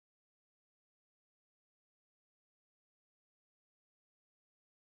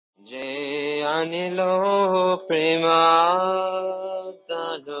Jai Anilo Premadano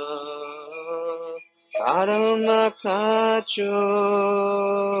Karamakacho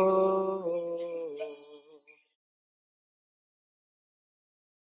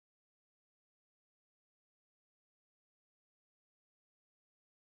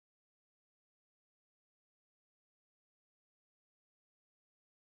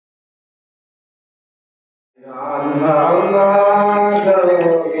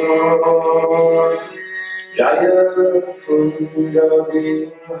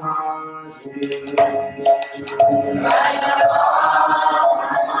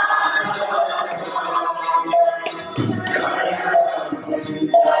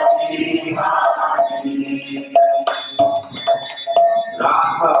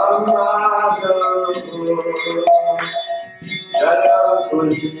Jaya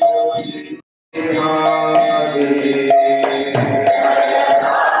Kunda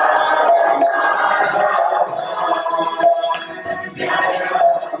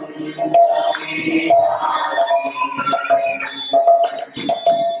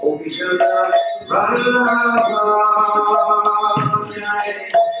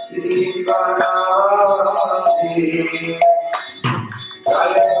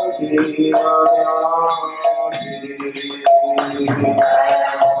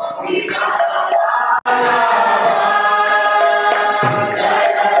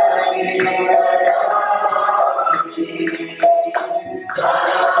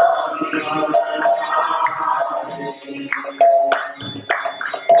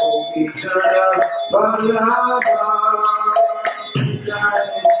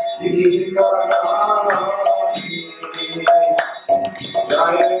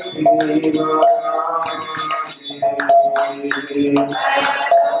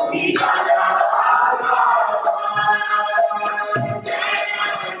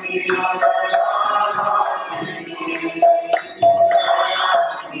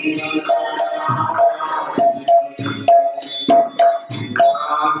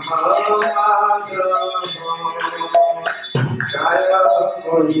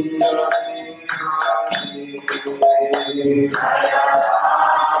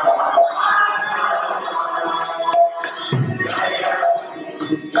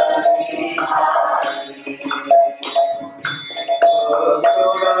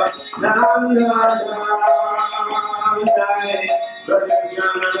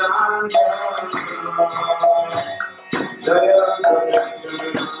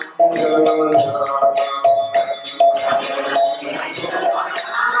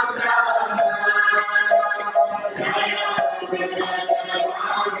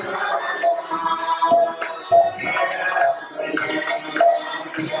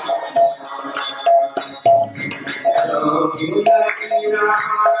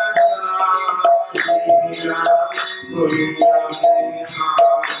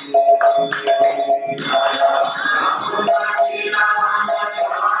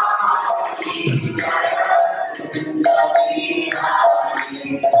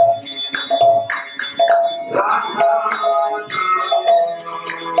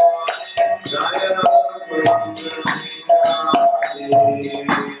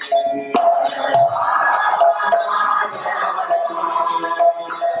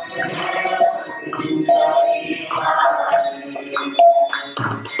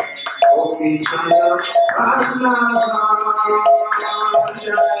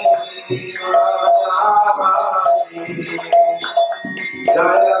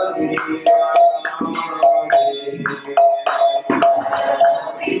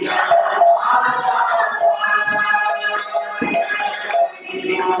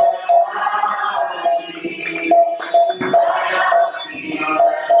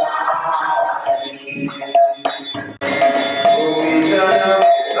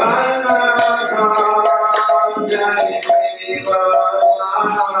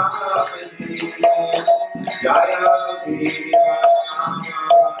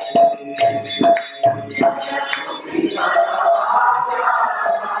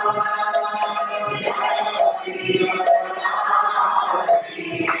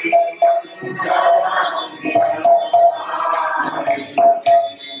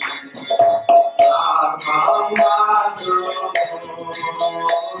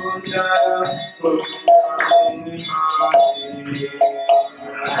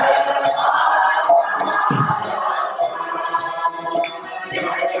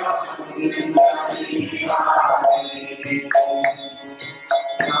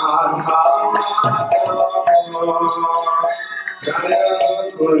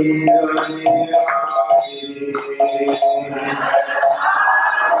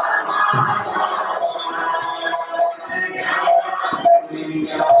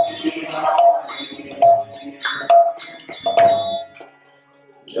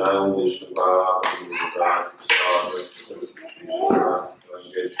Jam Vishnupada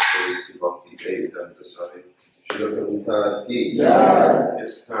Bhaktivedanta Swami Prabhupada ki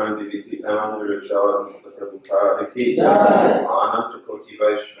Iskan Diviti Founder Prabhupada ki Ananta Koti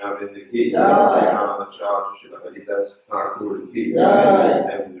Vaishnavinda ki Ramacharya Shila Haridas Thakur ki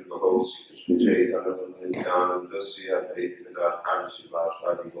and the host Krishna Chaitanya Nityananda Dasya Advaita Harsi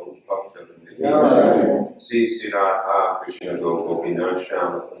Vashadi Bhaktivedanta ki Sri Radha Krishna Gopina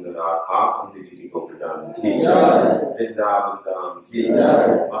Shama Kundara Akanditi Gopidan ki Vrindavan Dham ki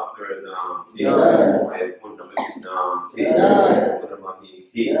Mathura Dham ki Purnamidam ki Purnamami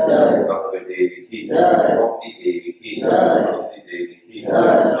ki Bhagavad Devi ki Bhakti Devi ki Tulsi Devi ki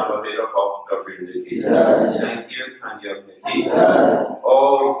Samaveda Bhakta Vrinda ki Sankirtan Yagna ki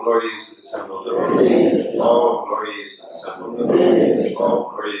all glories to the Son of the Lord, all glories to the Son of the Lord, all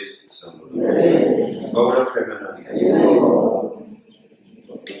glories to the Son of the Lord. Gaura Premanandi.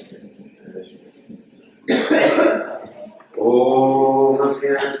 Om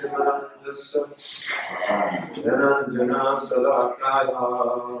Namaste Jananjana Salakaya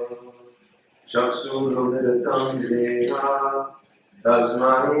Chaksurumiritam Jena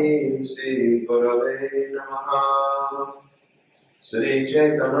Tasmai Sri Gurave Namaha Sri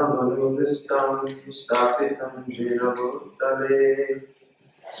Chaitanya Manubhistam Stapitam Jena Bhuttale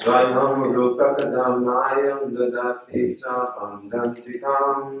Swayam Rupakadamayam Dadati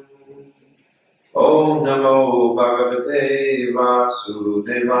Sapandantikam Om Namo Bhagavate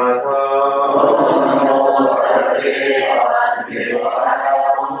Vasudevaya Om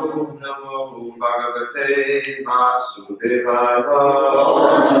Namo Bhagavate Vasudevaya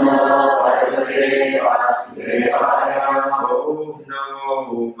Om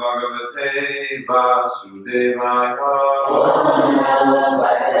Namo Bhagavate Vasudevaya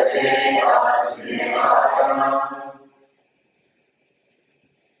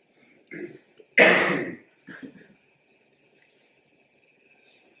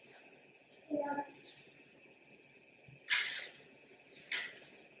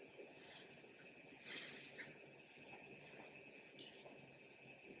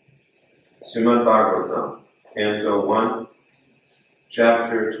Srimad Bhagavatam, Canto 1,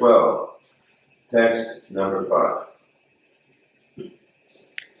 Chapter 12, Text number 5.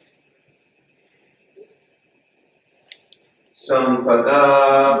 Sampada,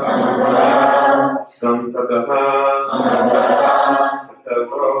 Sampadaha,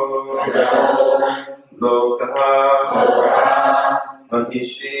 Patavo, Lokaha,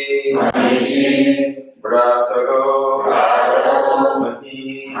 Mahishi, Brataro, Mahi,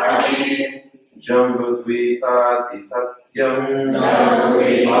 Jambudvipati Tatyam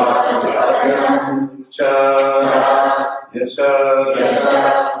Cha Yasha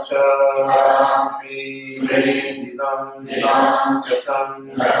Cha Shri Divam Katam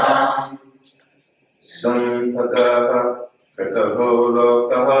Sampada Katavo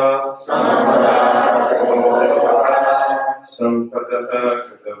Lokaha Sampada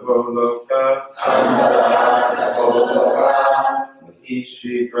Katavo Loka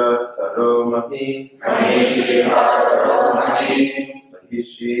Mahishi Brataro Mahi Mahishi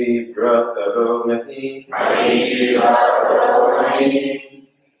Brataro Mahi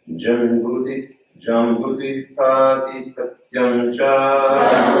Jambudi Pati Katyam Cha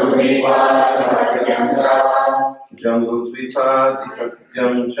Jambudi Pati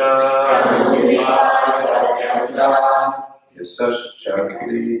Katyam Cha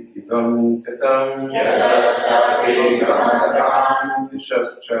Yasashchakri Divam Katam Yasashchakri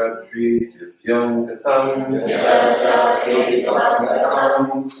Divyam Katam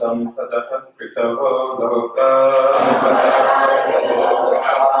Sampadaha Kritavo Loka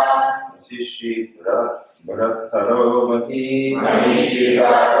Mahishi Bharataro Mahi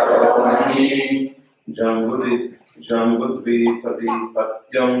Jambudvi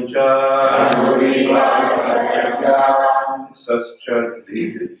Patyam Cha Saschadri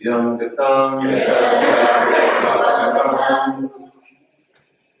Divyam Gatam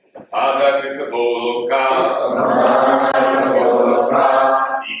Adakrita Boloka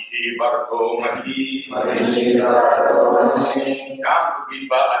Ishi Bharto Mahi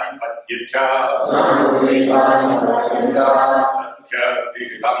Kampuvipa Adipatyacha Saschadri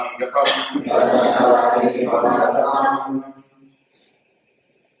Divyam Gatam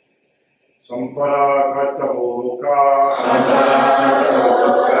Samparagata Boloka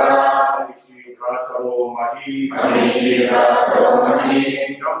Ishikataro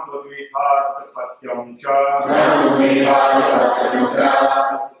Mahi Jambudvipat Patyam Cha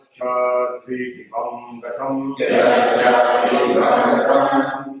Saschadri Divam Gatam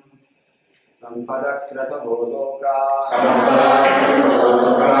Sampadakrata Boloka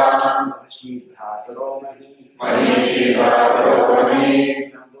Manishi Bhataromani Manishi Bhataromani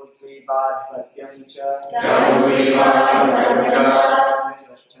Jambudvipadpatyam cha Jambudvipadpatyam cha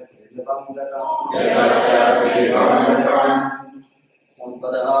Yasascha Tridivangatam Yasascha Tridivangatam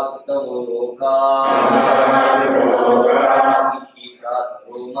Sampadahakutavoloka Manishi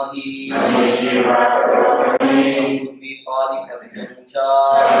Bhataromani Manishi Bhataromani Jambudvipadpatyam cha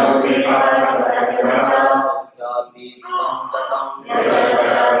Jambudvipadpatyam cha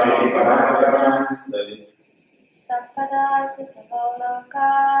Sampada Kutavoloka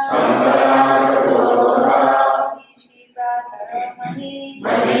Manishi Bhataromani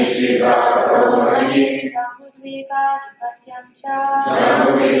Manishi Bhataromani Jambudvipadpatyam cha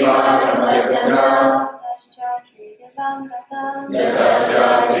Jambudvipadpatyam cha Yasascha Tridivangatam Yasascha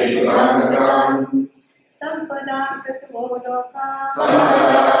Tridivangatam Sampada Kutavoloka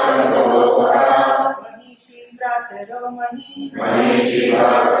Manishi Bhataromani Manishi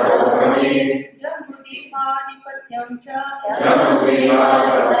Bhataromani Jambudvipadpatyam cha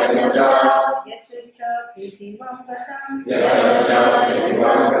Jambudvipadpatyam cha Yasascha Tridivangatam Yasascha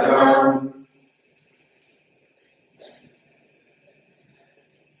Tridivangatam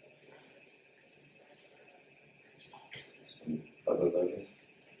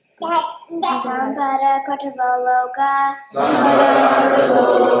Sampada Kutavoloka Sampada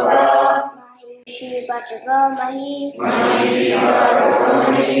Manishi Bhataromani Manishi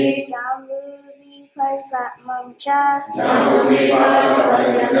Bhataromani Jambudvipadpatyam cha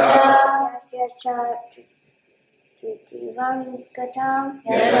Jambudvipadpatyam cha Yasascha Tridivangatam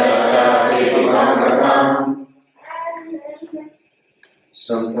Yasascha Tridivangatam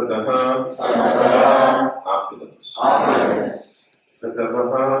Sampadaha, opulence.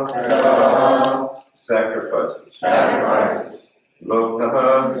 Katavaha, sacrifices. Lokaha,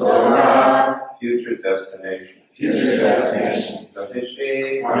 future destination.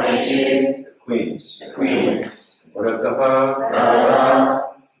 Mahishi, the queens. Vrataha,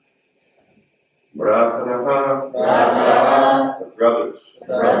 Brataraha, the brothers.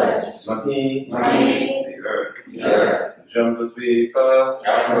 Mahi, the earth. Jambudvipa,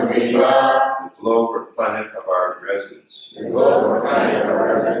 the globe or planet of our residence.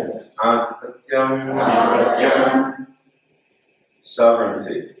 Adhipatyam,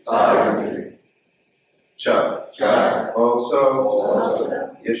 sovereignty. Cha, also.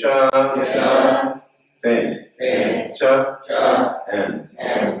 Yasha, fame. Cha, and.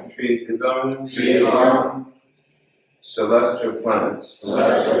 Tridivam, celestial planets.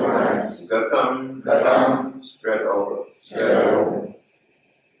 Gatam, spread over.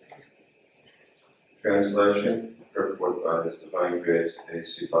 Translation, purport by His Divine Grace,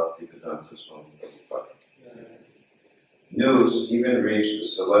 A.C. Bhaktivedanta Swami Prabhupada. News even reached the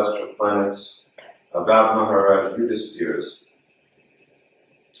celestial planets about Maharaj Yudhishthira's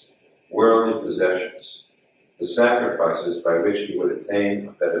worldly possessions, the sacrifices by which he would attain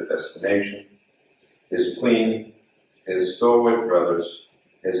a better destination, his queen, his stalwart brothers,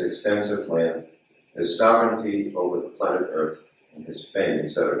 his extensive land, his sovereignty over the planet Earth, and his fame,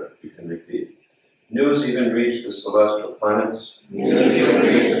 etc. You can repeat. News even reached the celestial planets.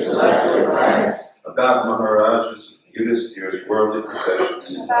 About Maharaj's Yudhishthira's worldly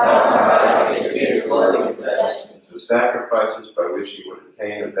possessions. The sacrifices by which he would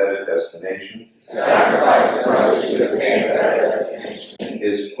attain a better destination.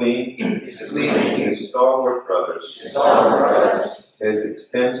 His queen, his stalwart brothers, his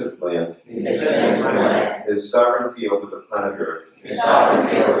extensive land, his sovereignty over the planet Earth, and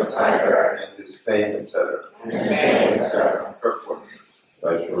his fame, etc. Purport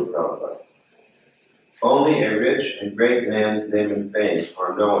by Srila Prabhupada. Only a rich and great man's name and fame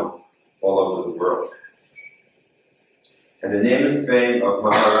are known all over the world. And the name and fame of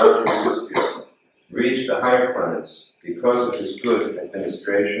Maharaj Yudhishthira reached the higher planets because of his good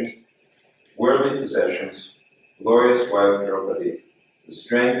administration, worldly possessions, glorious wife Draupadi, the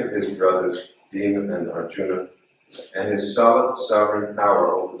strength of his brothers, Bhima and Arjuna, and his solid sovereign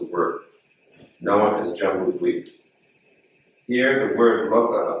power over the world, known as Jambudvipa. Here the word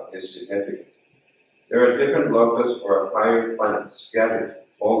loka is significant. There are different lokas or higher planets scattered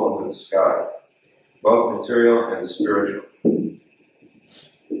all over the sky, both material and spiritual.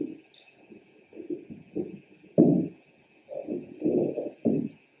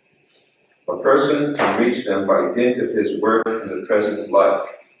 A person can reach them by dint of his work in the present life,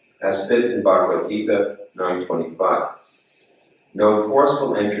 as stated in Bhagavad Gita 9:25. No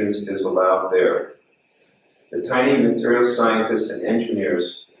forceful entrance is allowed there. The tiny material scientists and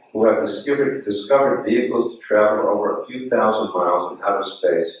engineers who have discovered vehicles to travel over a few thousand miles in outer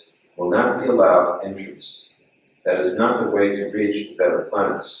space will not be allowed entrance. That is not the way to reach the better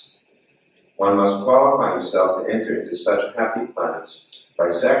planets. One must qualify himself to enter into such happy planets by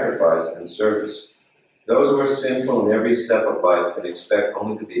sacrifice and service. Those who are sinful in every step of life can expect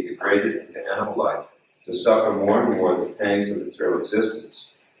only to be degraded into animal life, to suffer more and more the pangs of material existence.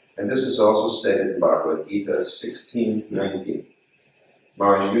 And this is also stated in Bhagavad Gita 16:19.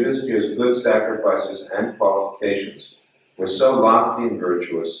 Maharaj Yudhishthira's good sacrifices and qualifications were so lofty and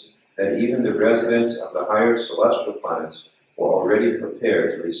virtuous that even the residents of the higher celestial planets were already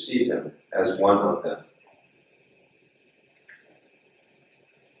prepared to receive him as one of them.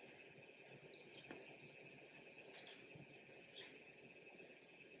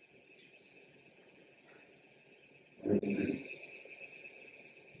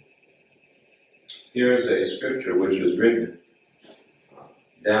 Here is a scripture which was written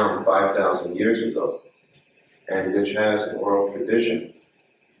down 5,000 years ago, and which has an oral tradition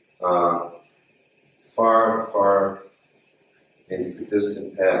far, far into the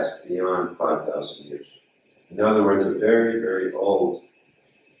distant past, beyond 5,000 years. In other words, a very, very old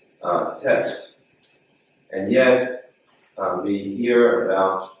text. And yet, we hear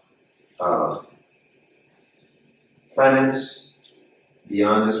about planets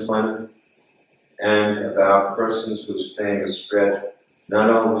beyond this planet, and about persons whose fame is spread not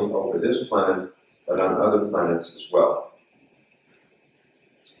only over this planet, but on other planets as well.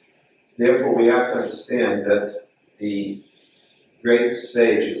 Therefore, we have to understand that the great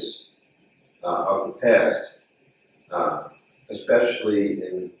sages of the past, especially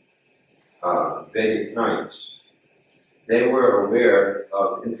in Vedic times, they were aware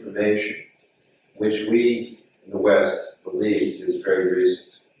of information which we in the West believe is very recent.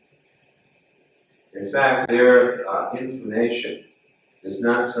 In fact, their information is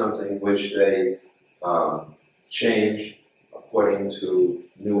not something which they change according to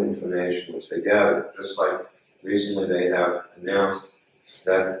new information which they gather. Just like recently they have announced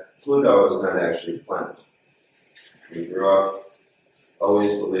that Pluto is not actually a planet. We grew up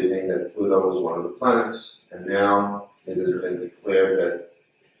always believing that Pluto was one of the planets, and now it has been declared that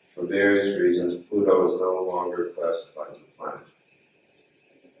for various reasons Pluto is no longer classified as a planet.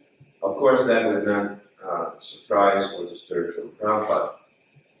 Of course, that would not surprise or disturb Srila Prabhupada,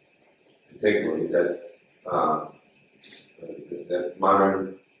 particularly that modern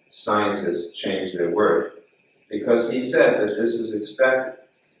scientists change their word, because he said that this is expected.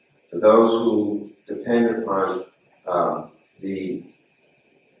 For those who depend upon the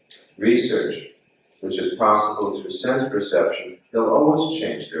research which is possible through sense perception, they'll always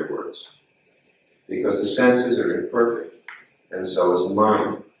change their words, because the senses are imperfect, and so is the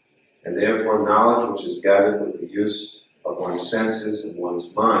mind. And therefore, knowledge which is gathered with the use of one's senses and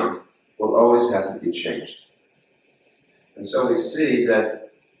one's mind will always have to be changed. And so we see that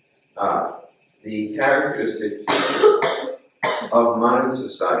the characteristic feature of modern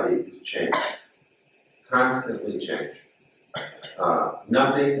society is change, constantly change.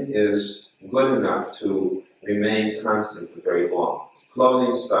 Nothing is good enough to remain constant for very long.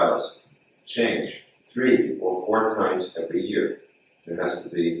 Clothing styles change 3 or 4 times every year. There has to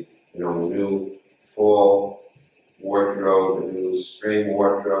be a new fall wardrobe, a new spring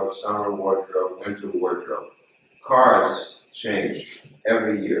wardrobe, summer wardrobe, winter wardrobe. Cars change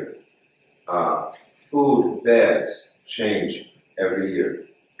every year. Food, fads change every year.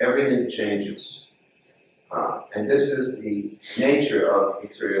 Everything changes. And this is the nature of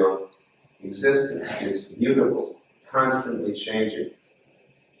material existence. It's mutable, constantly changing.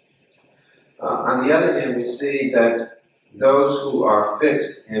 On the other hand, we see that those who are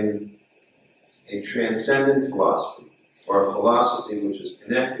fixed in a transcendent philosophy, or a philosophy which is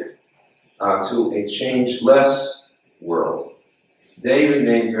connected to a changeless world, they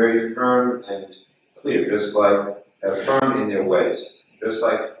remain very firm and clear, just like firm in their ways, just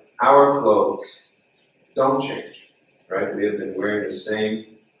like our clothes don't change, right? We have been wearing the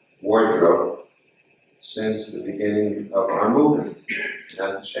same wardrobe since the beginning of our movement. It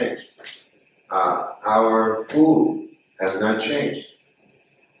hasn't changed. Our food has not changed.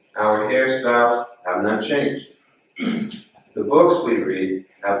 Our hairstyles have not changed. The books we read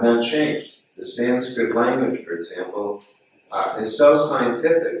have not changed. The Sanskrit language, for example, is so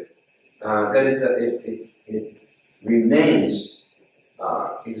scientific that it remains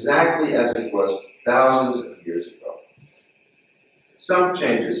exactly as it was thousands of years ago. Some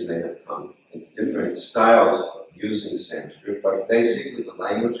changes may have come in different styles of using Sanskrit, but basically the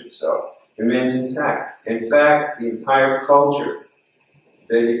language itself remains intact. In fact, the entire culture,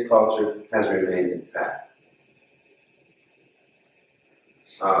 Vedic culture, has remained intact.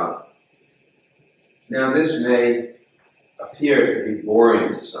 Now, this may appear to be boring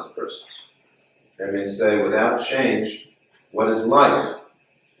to some persons. They may say, without change, what is life?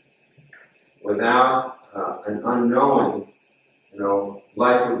 without an unknowing,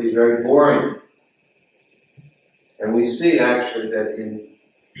 life would be very boring. And we see actually that in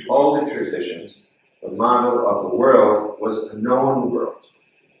older traditions, the model of the world was a known world.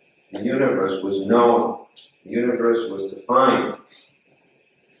 The universe was known. The universe was defined.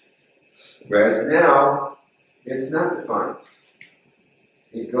 Whereas now, it's not defined.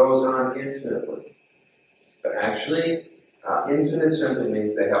 It goes on infinitely. But actually, infinite simply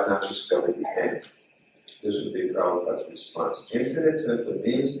means they have not discovered the end. This would be Prabhupada's response. Infinite simply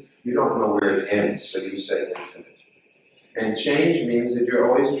means you don't know where it ends, so you say infinite. And change means that you're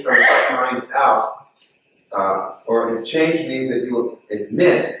always trying to find out, or change means that you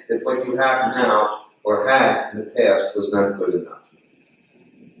admit that what you have now or had in the past was not good enough.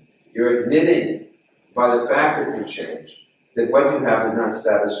 You're admitting by the fact that you changed that what you have is not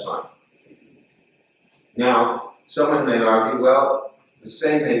satisfying. Now, someone may argue, well, the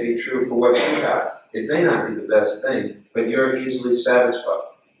same may be true for what you have. It may not be the best thing, but you're easily satisfied.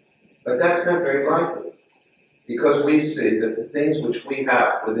 But that's not very likely, because we see that the things which we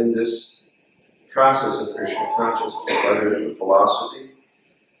have within this process of Krishna consciousness, whether it's the philosophy,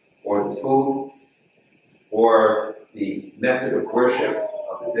 or the food, or the method of worship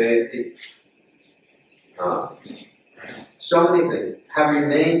of the deity, so many things have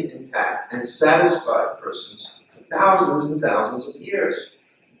remained intact and satisfied persons for thousands and thousands of years.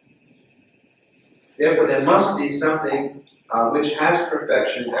 Therefore, there must be something which has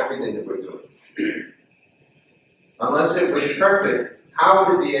perfection in everything that we're doing. Unless it was perfect, how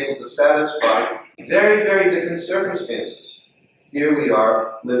would it be able to satisfy very, very different circumstances? Here we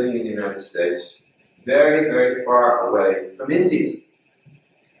are, living in the United States, very, very far away from India.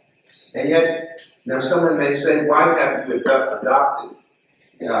 And yet, now someone may say, why have you adopted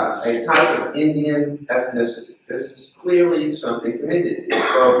a type of Indian ethnicity? This is clearly something from India. The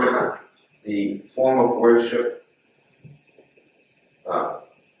program, the form of worship.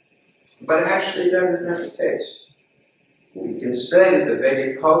 But actually, that is not the case. We can say that the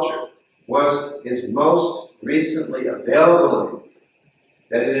Vedic culture is most recently available in India,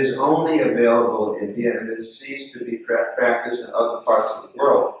 that it is only available in India and has ceased to be practiced in other parts of the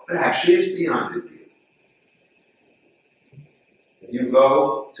world, but actually it's beyond India. If you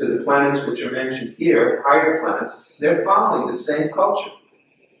go to the planets which are mentioned here, higher planets, they're following the same culture,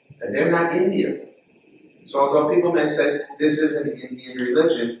 and they're not Indian. So although people may say, this isn't an Indian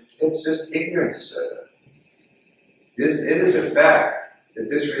religion, it's just ignorant to say that. It is a fact that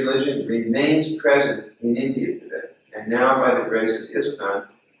this religion remains present in India today. And now, by the grace of Islam,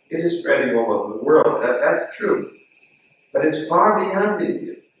 it is spreading all over the world. That's true. But it's far beyond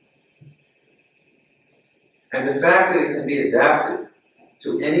India. And the fact that it can be adapted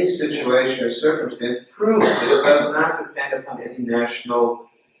to any situation or circumstance proves that it does not depend upon any national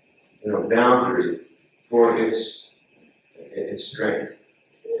boundary for its strength.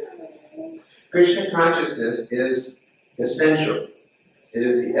 Krishna consciousness is essential. It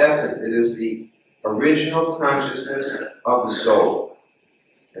is the essence. It is the original consciousness of the soul.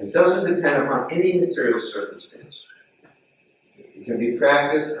 And it doesn't depend upon any material circumstance. It can be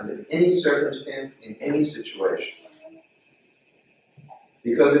practiced under any circumstance, in any situation.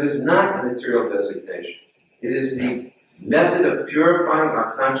 Because it is not a material designation. It is the method of purifying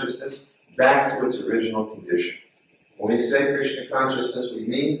our consciousness back to its original condition. When we say Krishna consciousness, we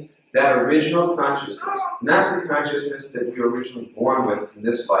mean that original consciousness, not the consciousness that we were originally born with in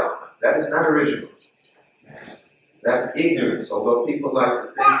this lifetime. That is not original. That's ignorance. Although people like to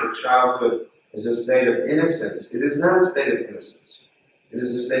think that childhood is a state of innocence, it is not a state of innocence. It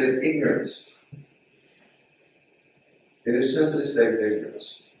is a state of ignorance. It is simply a state of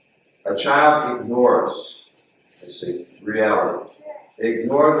ignorance. A child ignores, reality. They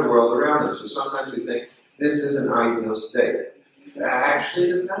ignore the world around them. So sometimes we think this is an ideal state. Actually,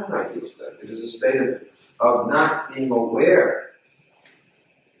 it is not an ideal state. It is a state of not being aware.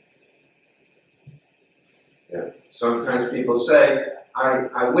 Yeah. Sometimes people say,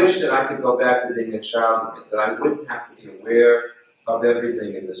 I wish that I could go back to being a child again, that I wouldn't have to be aware of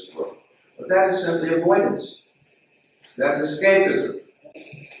everything in this world. But that is simply avoidance. That's escapism.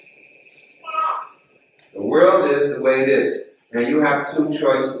 The world is the way it is. Now you have two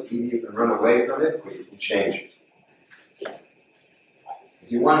choices. Either you can run away from it or you can change it.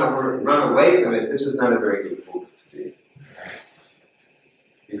 If you want to run away from it, this is not a very good move to be.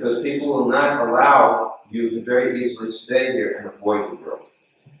 Because people will not allow you to very easily stay here and avoid the world.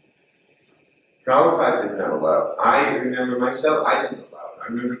 Prabhupada did not allow it. I remember myself, I didn't allow it. I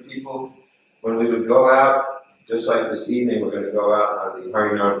remember people, when we would go out, just like this evening, we're going to go out on the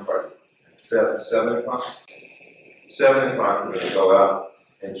Harinam party. At 7 o'clock? 7 o'clock we're going to go out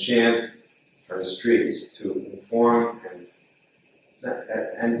and chant on the streets to inform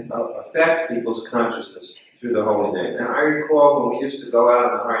and affect people's consciousness through the holy name. And I recall when we used to go out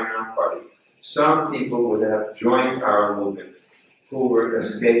on the Harinam party, some people would have joined our movement who were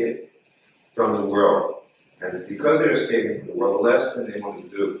escaping from the world. And because they're escaping from the world, the last thing they wanted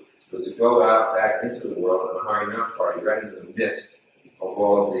to do was to go out back into the world on a Harinam party, right into the midst of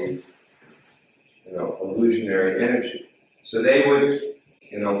all of the illusionary energy. So they would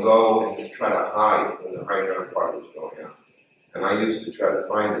go and try to hide when the Harinam party was going on. And I used to try to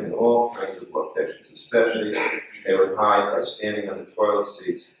find them in all kinds of locations, especially they would hide by standing on the toilet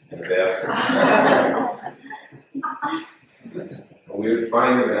seats in the bathroom. And we would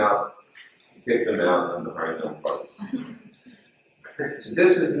find them out, kick them out on the Harinam party. So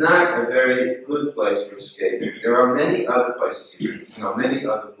this is not a very good place for escape. There are many other places, many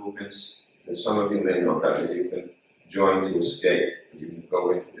other movements that some of you may know about that you can join to escape. You can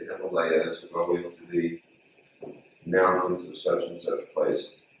go into the Himalayas, or go into the mountains of such and such place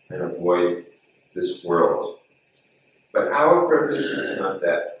and avoid this world. But our purpose is not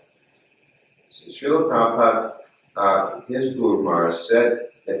that. So Srila Prabhupada, his Guru Maharaj, said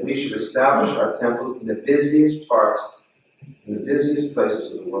that we should establish our temples in the busiest parts, in the busiest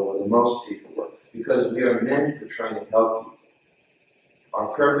places of the world where the most people work, because we are meant for trying to help people. Our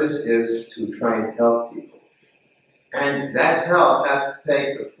purpose is to try and help people. And that help has to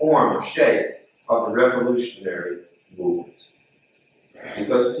take the form or shape of a revolutionary movement.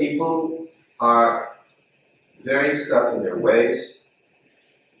 Because people are very stuck in their ways,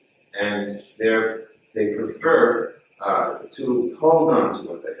 and they prefer to hold on to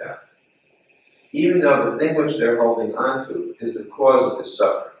what they have, even though the thing which they're holding on to is the cause of the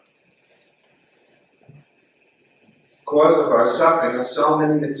suffering. The cause of our suffering are so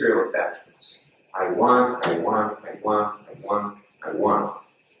many material attachments. I want, I want, I want, I want, I want.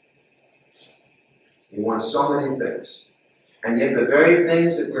 We want so many things. And yet the very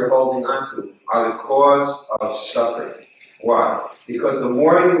things that we're holding on to are the cause of suffering. Why? Because the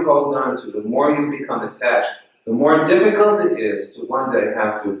more you hold on to, the more you become attached, the more difficult it is to one day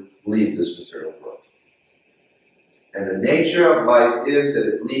have to leave this material world. And the nature of life is that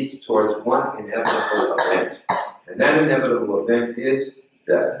it leads towards one inevitable event. And that inevitable event is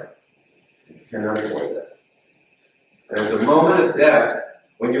death. You cannot avoid that. And at the moment of death,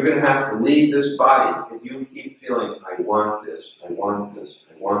 when you're going to have to leave this body, if you keep feeling, I want this, I want this,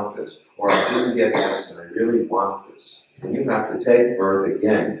 I want this, or I didn't get this and I really want this, and you have to take birth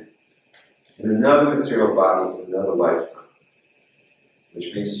again in another material body in another lifetime,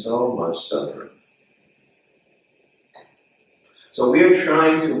 which means so much suffering. So we are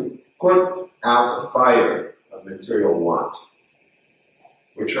trying to put out the fire of material want.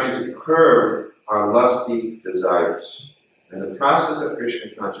 We're trying to curb our lusty desires. And the process of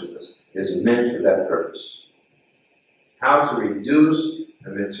Krishna consciousness is meant for that purpose. How to reduce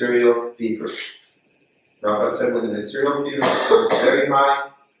the material fever. Prabhupada said when the material fever becomes very high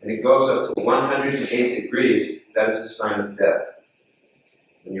and it goes up to 108 degrees, that is a sign of death.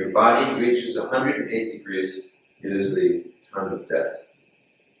 When your body reaches 108 degrees, it is the time of death.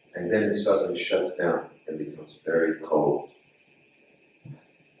 And then it suddenly shuts down and becomes very cold.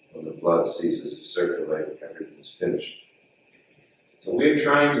 When the blood ceases to circulate, everything is finished. So we're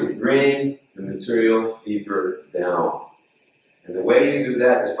trying to bring the material fever down. And the way you do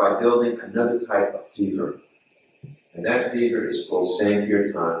that is by building another type of fever. And that fever is called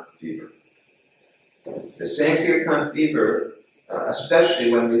Sankirtan fever. The Sankirtan fever,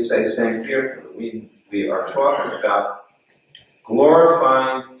 especially when we say Sankirtan, we are talking about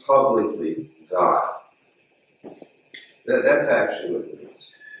glorifying publicly God. That's actually what it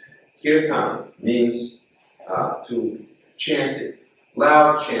means. Kirtan means to chanting.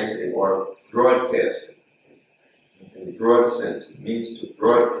 Loud chanting or broadcasting. In the broad sense, it means to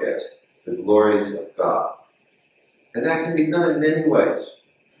broadcast the glories of God. And that can be done in many ways.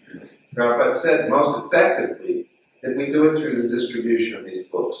 Prabhupada said most effectively that we do it through the distribution of these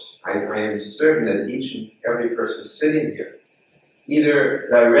books. I am certain that each and every person sitting here either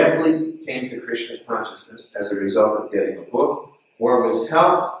directly came to Krishna consciousness as a result of getting a book, or was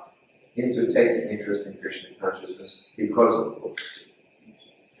helped into taking interest in Krishna consciousness because of the book.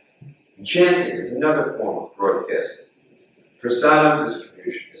 Chanting is another form of broadcasting. Prasadam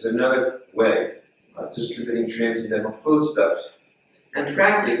distribution is another way of distributing transcendental foodstuffs. And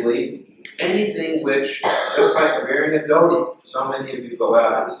practically, anything which, just like wearing a dhoti, so many of you go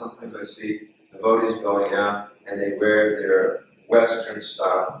out, and sometimes I see devotees going out, and they wear their Western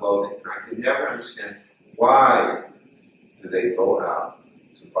style clothing. And I can never understand why do they go out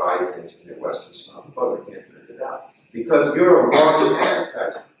to buy things in their Western style clothing. I can't figure it out. Because you're a walking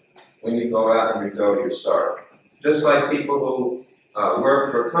advertisement. when you go out and you go to your sorrow. Just like people who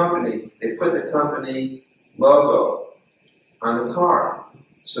work for a company, they put the company logo on the car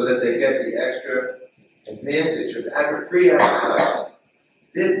so that they get the extra advantage of free advertising.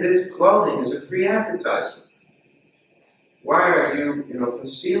 This clothing is a free advertisement. Why are you,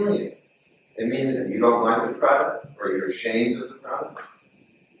 concealing it? It means that you don't like the product or you're ashamed of the product.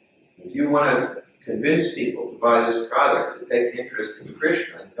 If you want to convince people to buy this product, to take interest in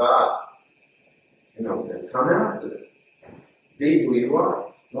Krishna and God, then come out with it. Be who you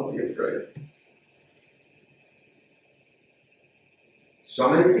are. Don't be afraid. So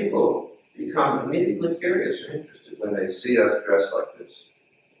many people become immediately curious or interested when they see us dressed like this.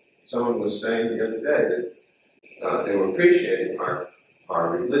 Someone was saying the other day that they were appreciating our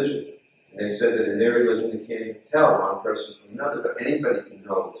religion. And they said that in their religion you can't even tell one person from another, but anybody can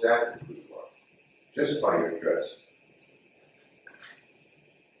know exactly who you are, just by your dress.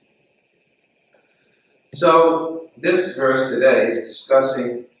 So this verse today is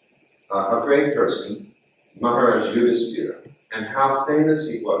discussing a great person, Maharaj Yudhisthira, and how famous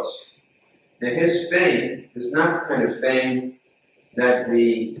he was. Now his fame is not the kind of fame that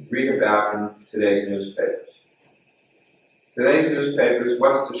we read about in today's newspapers. Today's newspapers,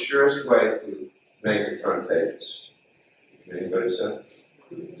 what's the surest way to make the front pages? Anybody say?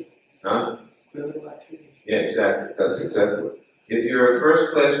 Huh? Yeah, exactly. That's exactly what. If you're a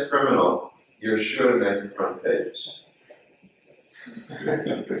first-class criminal, you're sure to make the front pages.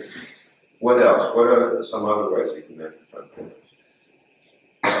 What else? What are some other ways you can make the front pages?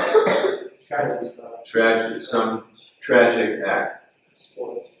 Tragedy. Some tragic act.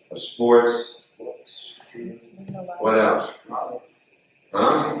 Sports. What else?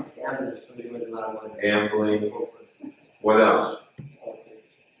 Huh? Gambling. What else?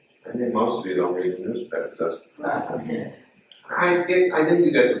 I think most of you don't read the newspaper, does it? I think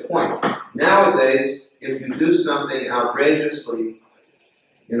you get the point. Nowadays, if you do something outrageously,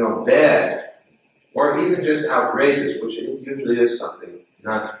 bad, or even just outrageous, which it usually is something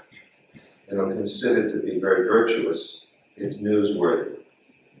not, considered to be very virtuous, it's newsworthy.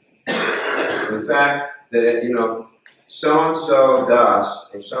 The fact that, so-and-so Das,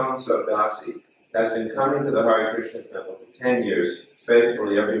 or so-and-so Dasi, has been coming to the Hare Krishna temple for 10 years,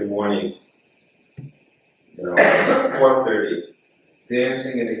 faithfully every morning, at 4:30,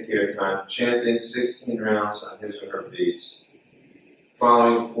 dancing in the kirtan, chanting 16 rounds on his or her beats,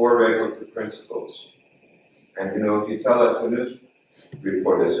 following 4 regulative principles. And if you tell that to a news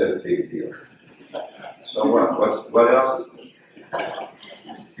reporter, it's a big deal. So what else is this?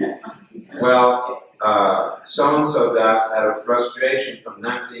 Well, so-and-so Das had a frustration from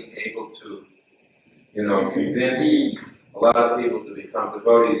not being able to, convince a lot of people to become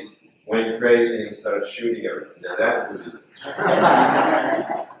devotees, went crazy and started shooting everything. Now that was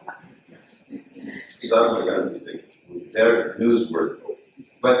suddenly going to be better newsworthy.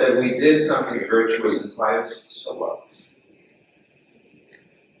 But that we did something virtuous and pious, so what?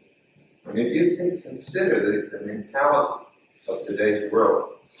 I mean, if you consider the mentality of today's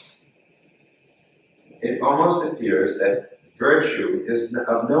world, it almost appears that virtue is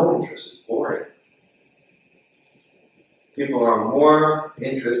of no interest, it's boring. People are more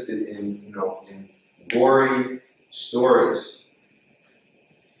interested in gory stories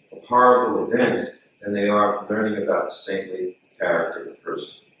of horrible events than they are learning about the saintly character of the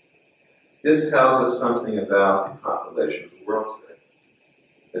person. This tells us something about the population of the world today,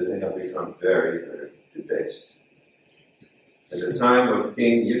 that they have become very, very debased. At the time of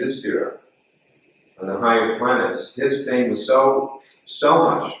King Yudhisthira, on the higher planets, his fame was so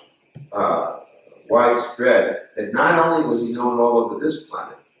much widespread that not only was he known all over this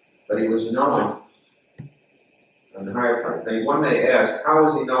planet, but he was known on the higher planets. Now, one may ask, how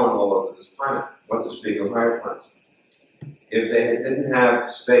was he known all over this planet? What to speak of higher planets? If they didn't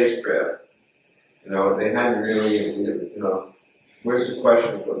have spacecraft, if they hadn't really, where's the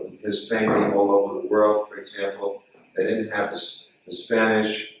question of his fame being all over the world, for example? They didn't have the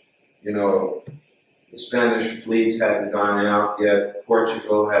Spanish, the Spanish fleets hadn't gone out yet.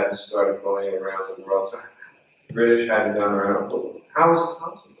 Portugal hadn't started going around the world. So the British hadn't gone around the world. How is it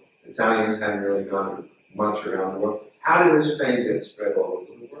possible? Italians hadn't really gone much around the world. How did his fame get spread all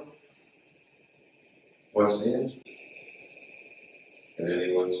over the world? What's the answer? Can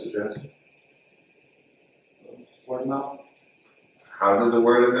anyone suggest? Word of mouth. How did the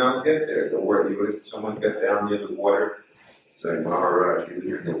word of mouth get there? Someone get down near the water, say, Maharaj,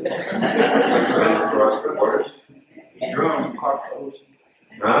 you across the water. He drummed across the ocean.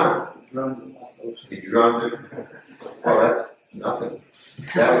 Huh? He drummed across the ocean. He drummed it. Well, that's nothing.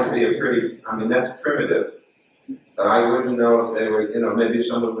 That would be that's primitive. But I wouldn't know if they were, maybe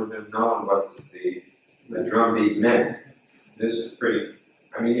someone would have known what the drum beat meant. This is pretty,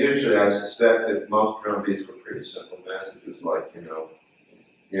 usually I suspect that most drum beats were pretty simple messages like,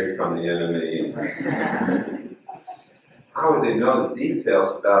 here come the enemy. How would they know the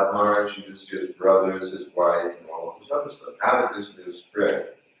details about Maharaj, his brothers, his wife, and all of this other stuff? How did this news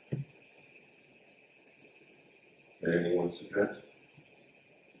spread? Did anyone suggest?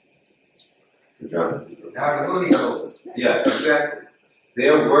 Yeah, exactly.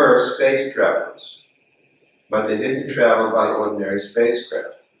 There were space travelers, but they didn't travel by ordinary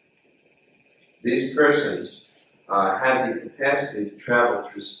spacecraft. These persons had the capacity to travel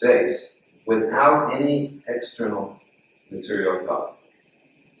through space without any external material thought.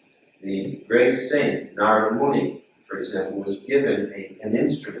 The great saint Narada Muni, for example, was given an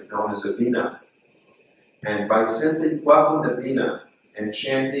instrument known as a veena. And by simply plucking the veena and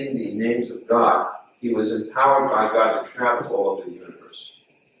chanting the names of God, he was empowered by God to travel all over the universe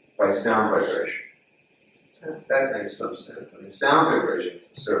by sound vibration. That makes some sense. Sound vibration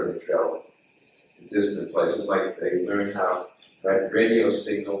can certainly travel to distant places, like they learn how radio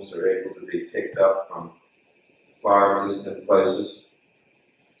signals are able to be picked up from far distant places.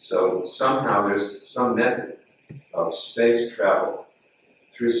 So somehow there's some method of space travel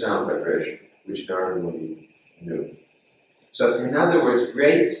through sound vibration, which Narada Muni knew. So in other words,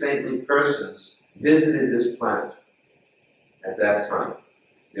 great saintly persons visited this planet at that time.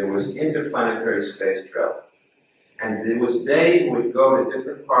 There was interplanetary space travel. And it was they who would go to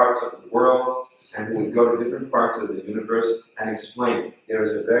different parts of the world and who would go to different parts of the universe and explain. There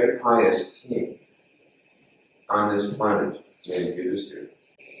is a very pious king on this planet named Yudhishthira,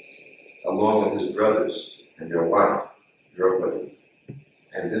 along with his brothers and their wife, Draupadi.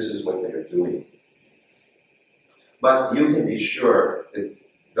 And this is what they are doing. But you can be sure that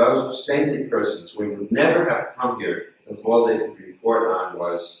those saintly persons would never have come here if all they could report on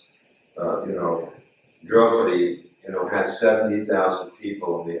was, Draupadi, has 70,000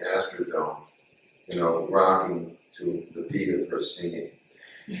 people in the Astrodome, rocking to the beat of her singing.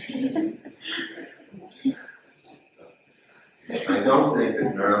 I don't think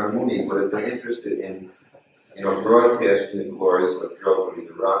that Narada Muni would have been interested in, broadcasting the glories of Draupadi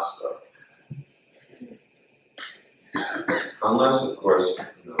the rock star. Unless, of course,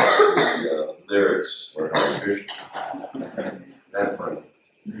 the lyrics or Krishna. That might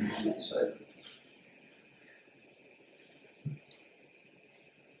say.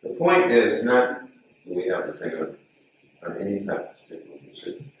 The point is not that we have to think on any type of particular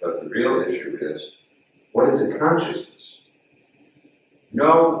music, but the real issue is, what is the consciousness?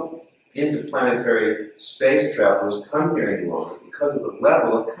 No interplanetary space travelers come here any longer because of the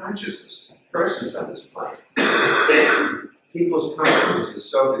level of consciousness of persons on this planet. People's consciousness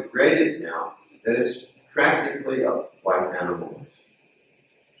is so degraded now that it's practically like animal life.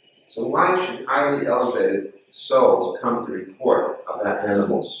 So why should highly elevated souls come to report about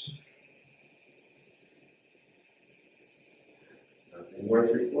animals? Nothing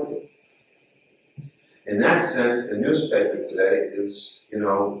worth reporting. In that sense, the newspaper today is,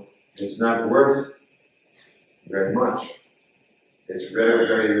 it's not worth very much. It's very,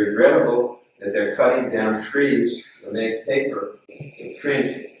 very regrettable that they're cutting down trees to make paper to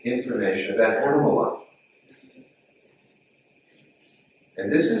print information about animal life.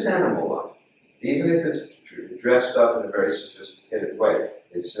 And this is animal life. Even if it's dressed up in a very sophisticated way,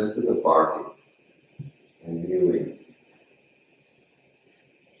 it's simply the barking and mewing.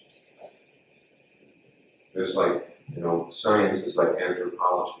 There's science is like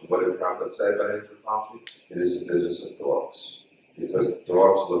anthropology. What did Prabhupada say about anthropology? It is the business of dogs. Because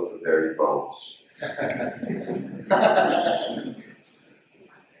dogs look for very bones.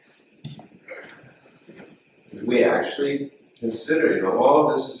 We actually consider, all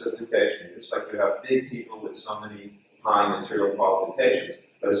of this is education. It's like you have big people with so many high material qualifications,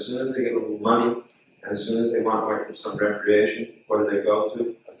 but as soon as they get a little money, and as soon as they want some recreation, what do they go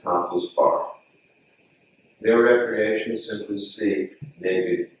to? A topless bar. Their recreation is simply see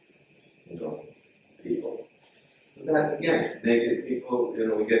naked, people. That, again, naked people,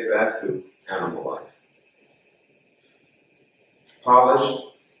 we get back to animal life. Polished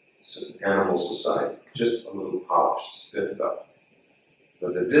animal society, just a little polished, spiffed up.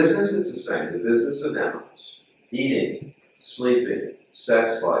 But the business is the same, the business of animals. Eating, sleeping,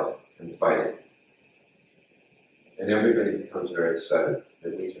 sex life, and fighting. And everybody becomes very excited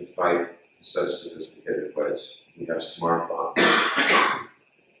that we can fight in such sophisticated ways. We have smart bombs.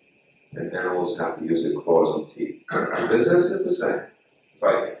 And animals have to use their claws and teeth. The business is the same,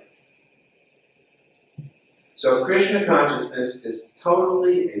 fighting. So Krishna consciousness is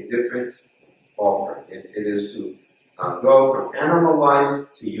totally a different alter. It is to go from animal life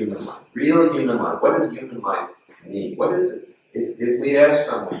to human life. Real human life. What does human life mean? What is it? If we ask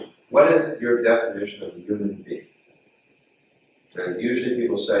someone, what is your definition of a human being? And usually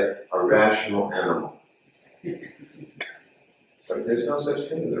people say, a rational animal. But there's no such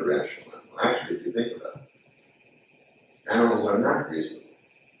thing as a rational animal. Actually, if you think about it, animals are not reasonable.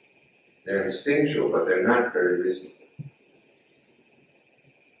 They're instinctual, but they're not very reasonable.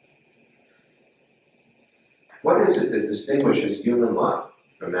 What is it that distinguishes human life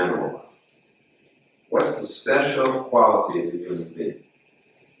from animal life? What's the special quality of a human being?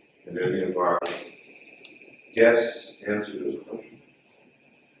 Can any of our guests answer this question?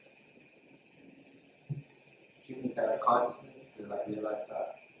 Humans have a consciousness to realize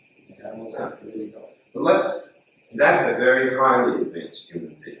that. Animals really don't. But that's a very highly advanced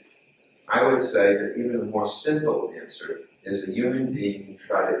human being. I would say that even a more simple answer is a human being can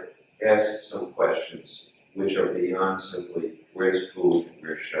try to ask some questions which are beyond simply where's food and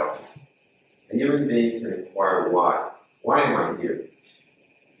where's shelter. A human being can inquire why. Why am I here?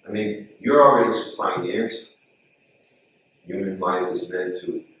 I mean, you're already supplying the answer. Human life is meant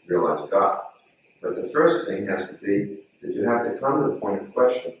to realize God. But the first thing has to be that you have to come to the point of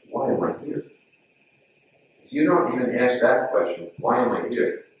question, why am I here? If you don't even ask that question, why am I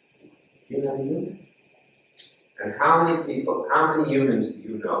here? You're not a human. And how many humans do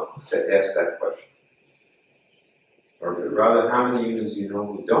you know that ask that question? Or rather, how many humans do you know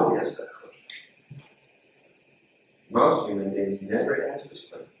who don't ask that question? Most human beings never ask this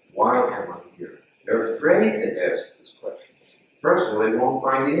question. Why am I here? They're afraid to ask this question. First of all, they won't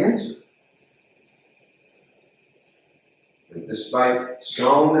find the answer. And despite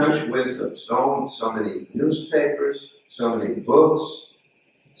so much wisdom, so many newspapers, so many books,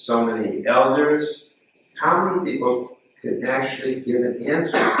 so many elders, how many people can actually give an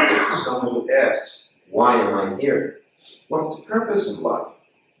answer to someone who asks, why am I here? What's the purpose of life?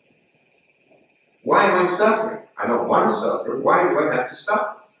 Why am I suffering? I don't want to suffer. Why do I have to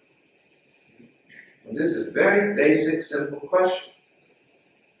suffer? And this is a very basic, simple question.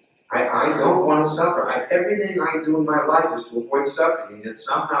 I don't want to suffer. Everything I do in my life is to avoid suffering, and yet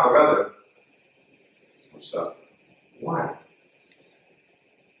somehow or other, I'm suffering. Why?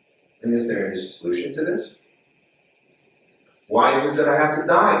 And is there any solution to this? Why is it that I have to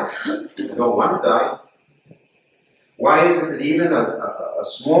die? I don't want to die. Why is it that even a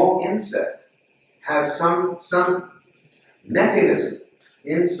small insect has some mechanism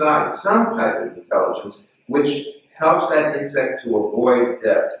inside, some type of intelligence, which helps that insect to avoid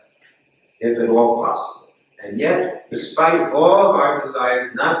death, if at all possible? And yet, despite all of our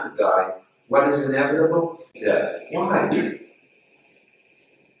desires not to die, what is inevitable? Death. Why?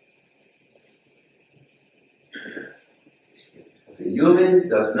 If a human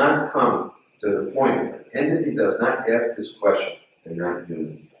does not come to the point, if an entity does not ask this question, they're not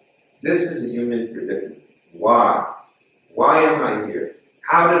human. This is a human predicament. Why? Why am I here?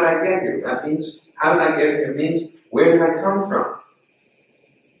 How did I get here? That means, how did I get here means, where did I come from?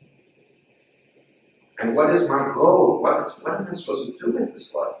 And what is my goal? What am I supposed to do with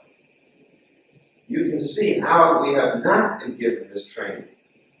this life? You can see how we have not been given this training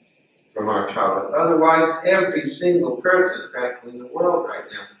from our childhood. Otherwise, every single person practically in the world right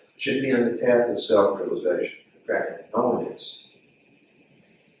now should be on the path of self-realization. Practically no one is.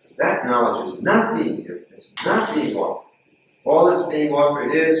 That knowledge is not being given. It's not being offered. All that's being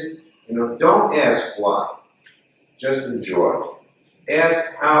offered is, don't ask why. Just enjoy.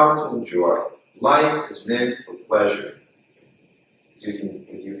 Ask how to enjoy. Life is meant for pleasure.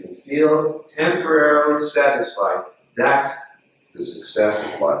 If you can feel temporarily satisfied, that's the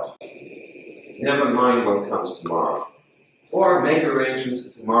success of life. Never mind what comes tomorrow. Or make arrangements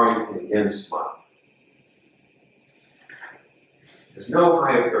that tomorrow you can again smile. There's no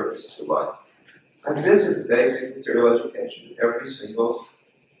higher purpose to life. And this is basic material education that every single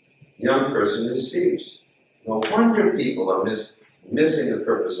young person receives. No wonder people are missing the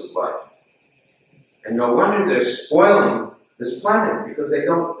purpose of life. And no wonder they're spoiling this planet, because there's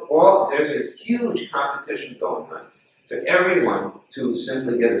a huge competition going on for everyone to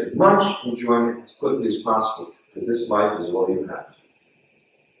simply get as much enjoyment as quickly as possible, because this life is all you have.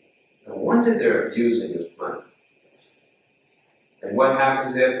 No wonder they're abusing this planet. And what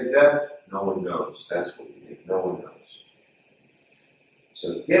happens after death? No one knows. That's what we think. No one knows.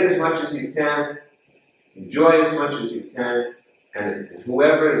 So get as much as you can, enjoy as much as you can, and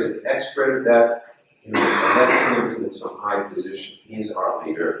whoever is an expert at that, let him to some high position. He's our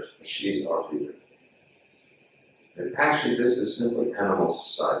leader. She's our leader. And actually, this is simply animal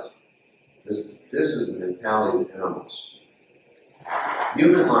society. This is the mentality of animals.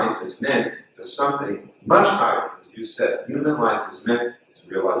 Human life is meant There's something much higher. As you said, human life is meant to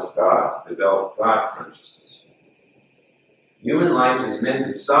realize God, to develop God consciousness. Human life is meant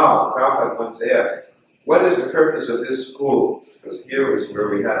to solve. Prabhupada once asked, what is the purpose of this school? Because here was where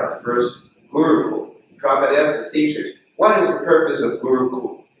we had our first Gurukul. Prabhupada asked the teachers, what is the purpose of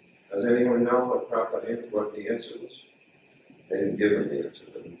Gurukul? Does anyone know what the answer was? They didn't give him the answer,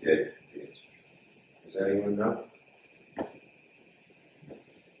 but he did the answer. Does anyone know?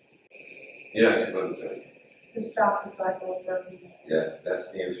 Yes, Mother Jane. To stop the cycle of birth and death. Yes,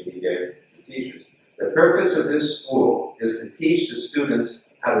 that's the answer he gave the teachers. The purpose of this school is to teach the students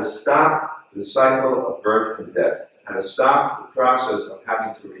how to stop the cycle of birth and death, how to stop the process of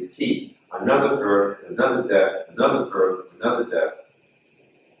having to repeat another birth, another death, another birth, another death.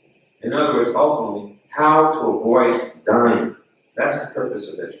 In other words, ultimately, how to avoid dying. That's the purpose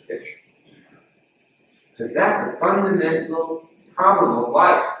of education. Because that's the fundamental problem of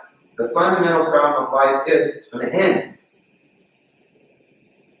life. The fundamental problem of life is it's going to end.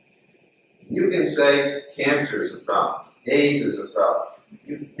 You can say cancer is a problem, AIDS is a problem,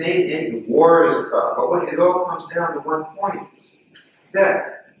 you name any, war is a problem, but it all comes down to one point: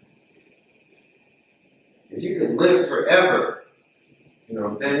 death. If you can live forever,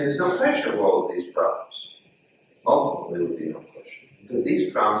 then there's no question of all of these problems. Ultimately, there will be no question, because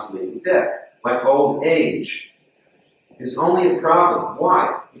these problems lead to death. Like old age is only a problem.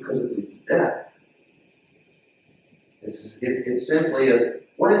 Why? Because it leads to death. It's simply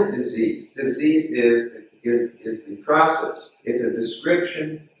what is disease? Disease is the process. It's a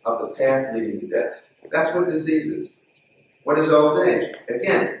description of the path leading to death. That's what disease is. What is old age?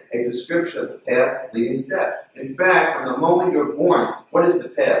 Again, a description of the path leading to death. In fact, from the moment you're born, what is the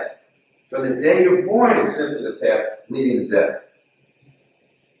path? From the day you're born, it's simply the path leading to death.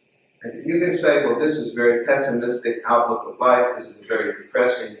 And you can say, well, this is a very pessimistic outlook of life. This is a very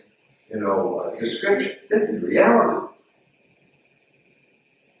depressing, description. This is reality.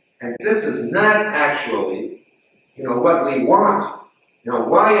 And this is not actually, what we want.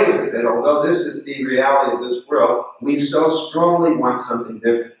 Why is it that although this is the reality of this world, we so strongly want something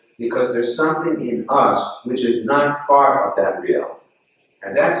different? Because there's something in us which is not part of that reality.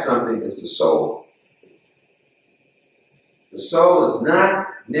 And that something is the soul. The soul is not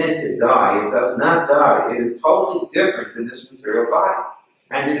meant to die. It does not die. It is totally different than this material body.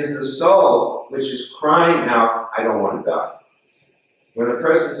 And it is the soul which is crying out, I don't want to die. When a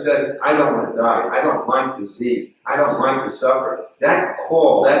person says, I don't want to die, I don't like disease, I don't like to suffer, that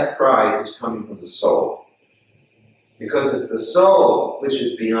call, that cry is coming from the soul. Because it's the soul which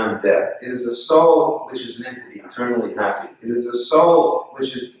is beyond death. It is the soul which is meant to be eternally happy. It is the soul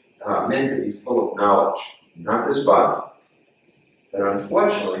which is meant to be full of knowledge, not this body. But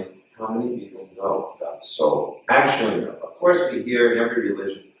unfortunately, how many people know about the soul? Actually know. Of course, we hear in every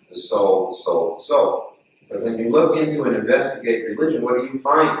religion, the soul, the soul, the soul. But when you look into and investigate religion, what do you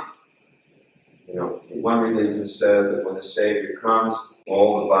find? One religion says that when the Savior comes,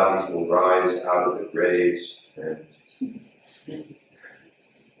 all the bodies will rise out of the graves.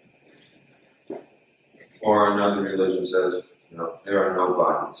 Or another religion says, there are no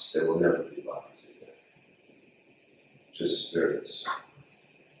bodies. There will never be bodies again. Just spirits.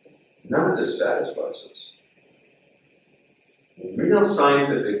 None of this satisfies us. The real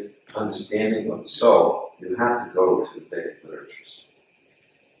scientific understanding of the soul, you have to go to the Vedic literatures.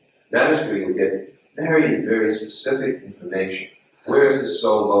 That is where you get very, very specific information. Where is the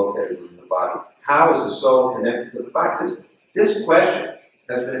soul located in the body? How is the soul connected to the body? This question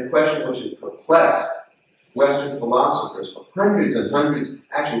has been a question which has perplexed Western philosophers for hundreds and hundreds,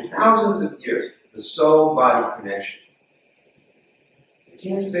 actually thousands of years. The soul-body connection. They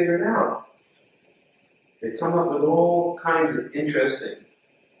can't figure it out. They come up with all kinds of interesting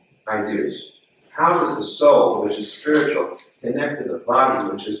ideas. How does the soul, which is spiritual, connect to the body,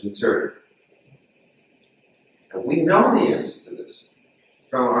 which is material? And we know the answer to this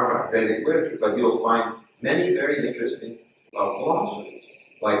from our Vedic literature, but you'll find many very interesting philosophers,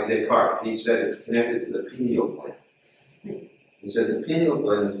 like Descartes. He said it's connected to the pineal gland. He said the pineal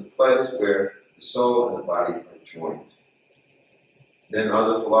gland is the place where the soul and the body are joined. Then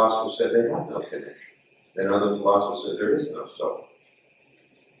other philosophers said they have no connection. Then other philosophers said there is no soul.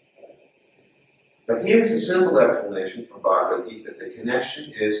 But here's a simple explanation from Bhagavad Gita. The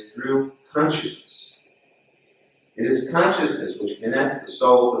connection is through consciousness. It is consciousness which connects the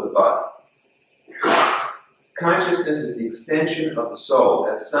soul to the body. Consciousness is the extension of the soul,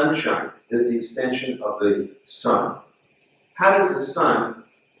 as sunshine is the extension of the sun. How does the sun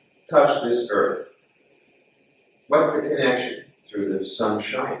touch this earth? What's the connection? Through the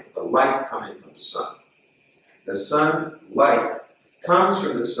sunshine, the light coming from the sun. The sun light comes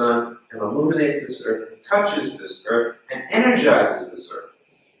from the sun and illuminates this earth, touches this earth, and energizes this earth,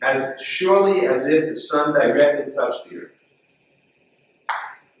 as surely as if the sun directly touched the earth.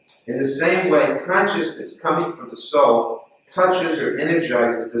 In the same way, consciousness coming from the soul touches or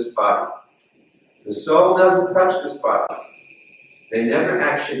energizes this body. The soul doesn't touch this body. They never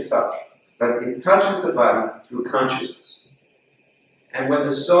actually touch, but it touches the body through consciousness. And when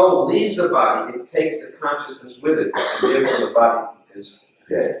the soul leaves the body, it takes the consciousness with it, and therefore the body is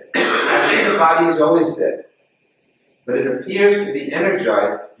dead. Actually, the body is always dead, but it appears to be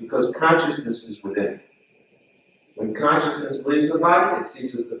energized because consciousness is within it. When consciousness leaves the body, it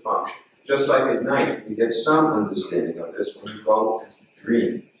ceases to function. Just like at night, you get some understanding of this when you go to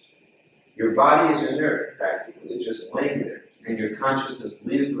dream. Your body is inert, practically. It's just laying there. And your consciousness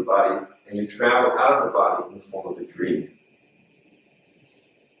leaves the body, and you travel out of the body in the form of a dream.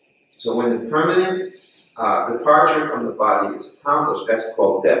 So when the permanent departure from the body is accomplished, that's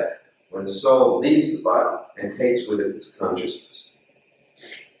called death. When the soul leaves the body and takes with it its consciousness.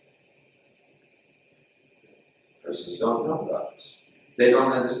 Persons don't know about this. They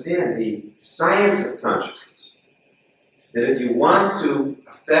don't understand the science of consciousness. That if you want to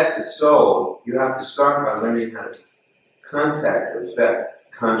affect the soul, you have to start by learning how to contact or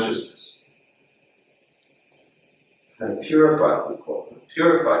affect consciousness. How to purify, we call it.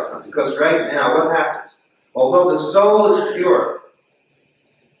 Purify consciousness. Because right now, what happens? Although the soul is pure,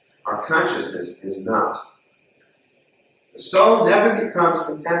 our consciousness is not. The soul never becomes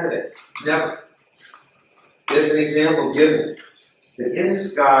contaminated. Never. There's an example given that in the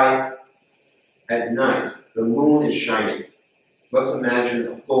sky at night, the moon is shining. Let's imagine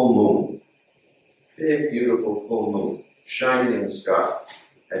a full moon. Big, beautiful full moon shining in the sky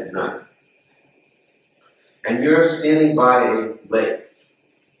at night. And you're standing by a lake.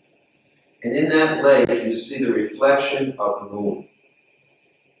 And in that lake, you see the reflection of the moon.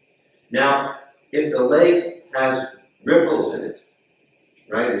 Now, if the lake has ripples in it,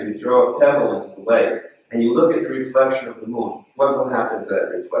 right, if you throw a pebble into the lake, and you look at the reflection of the moon, what will happen to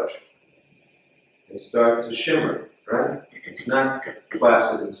that reflection? It starts to shimmer, right? It's not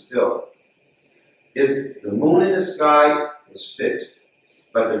placid and still. The moon in the sky is fixed,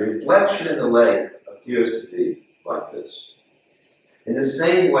 but the reflection in the lake appears to be like this. In the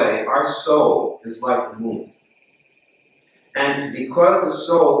same way, our soul is like the moon. And because the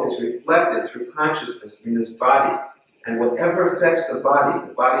soul is reflected through consciousness in this body, and whatever affects the body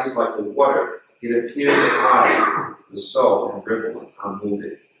is like the water. It appears that I, the soul, am rippling, I'm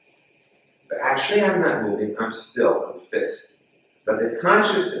moving. But actually I'm not moving, I'm still, I'm fixed. But the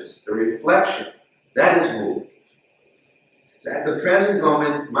consciousness, the reflection, that is moving. So at the present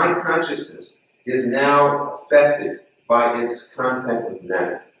moment, my consciousness is now affected by its contact with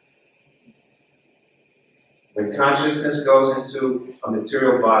matter. When consciousness goes into a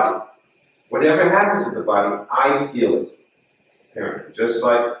material body, whatever happens to the body, I feel it. Apparently. Just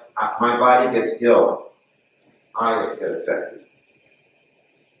like my body gets ill, I get affected.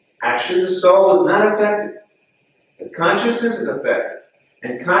 Actually, the soul is not affected. The consciousness is affected.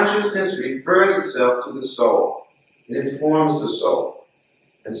 And consciousness refers itself to the soul. It informs the soul.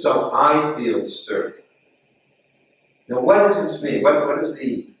 And so I feel disturbed. Now what does this mean?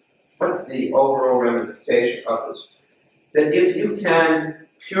 What's the overall ramification of this? That if you can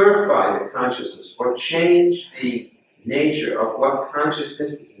purify the consciousness or change the nature of what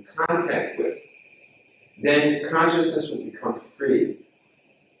consciousness is in contact with, then consciousness will become free,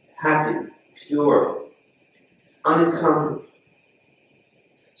 happy, pure, unencumbered.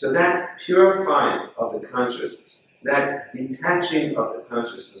 So that purifying of the consciousness, that detaching of the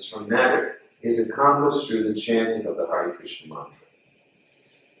consciousness from matter, is accomplished through the chanting of the Hare Krishna mantra.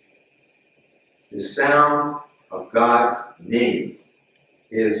 The sound of God's name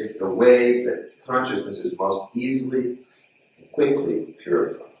is the way that consciousness is most easily and quickly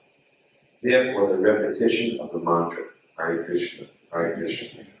purified. Therefore, the repetition of the mantra, Hare Krishna,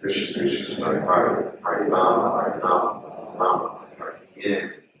 Krishna Krishna, Hare Hare, Hare Rama, Hare Rama, Rama,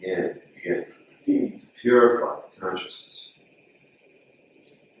 Hare again, to purify consciousness.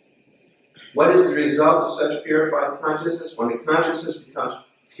 What is the result of such purified consciousness? When the consciousness becomes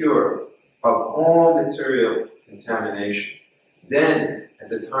pure of all material contamination, then, at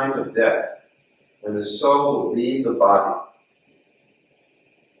the time of death, when the soul will leave the body,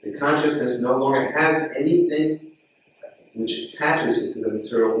 the consciousness no longer has anything which attaches it to the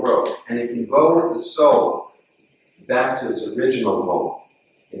material world, and it can go with the soul back to its original home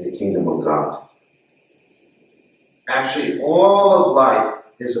in the kingdom of God. Actually, all of life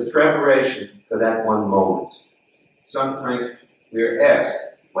is a preparation for that one moment. Sometimes we are asked,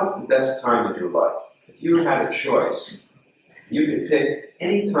 what's the best time of your life? If you had a choice, You could pick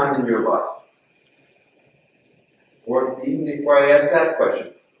any time in your life. Or even before I ask that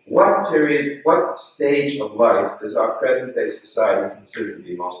question, what period, what stage of life does our present-day society consider to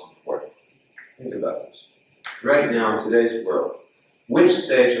be most important? Think about this. Right now, in today's world, which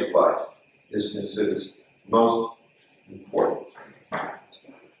stage of life is considered most important?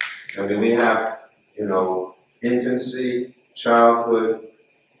 I mean, we have, infancy, childhood,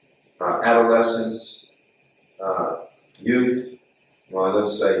 adolescence, youth,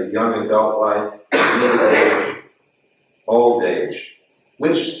 let's say young adult life, middle age, old age.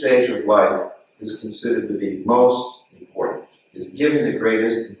 Which stage of life is considered to be most important, is given the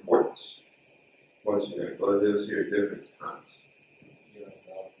greatest importance? What's there? Well, there's here different times.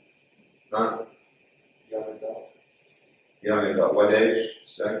 Huh? Young adult. Young adult. What age?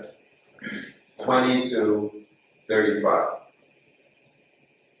 Say? 20 to 35.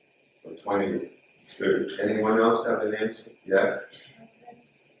 Or 20 to 30. Anyone else have an answer? Yeah?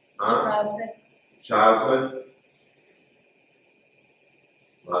 Huh? Childhood. Childhood?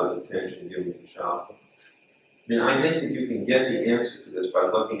 A lot of attention given to childhood. I mean, I think that you can get the answer to this by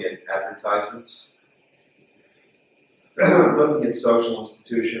looking at advertisements, looking at social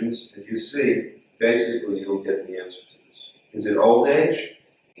institutions. If you see, basically you'll get the answer to this. Is it old age?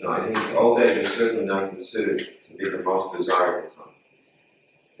 No, I think old age is certainly not considered to be the most desirable time.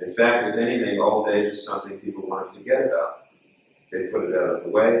 In fact, if anything, old age is something people want to forget about. They put it out of the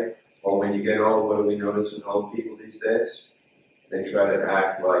way. Or when you get old, what do we notice in old people these days? They try to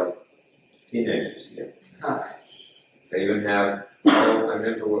act like teenagers again. They even have, I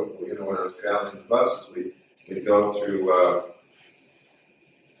remember when I was traveling in buses, we'd go through,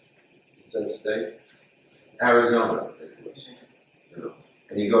 what's that state? Arizona, I think it was.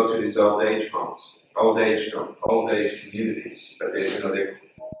 And you go through these old age homes, old age communities. But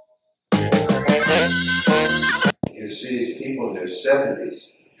you see these people in their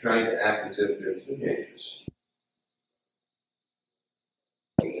 70s trying to act as if they're teenagers.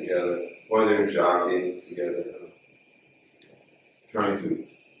 Together, or they're jogging together, trying to.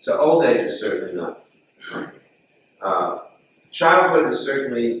 So old age is certainly not. Childhood is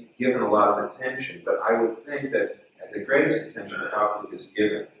certainly given a lot of attention, but I would think that the greatest attention probably is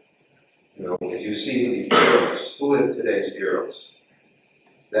given. As you see the heroes, who are today's heroes?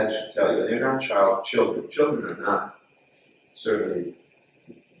 That should tell you. They're not children. Children are not certainly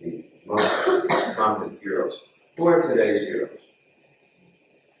the most prominent heroes. Who are today's heroes?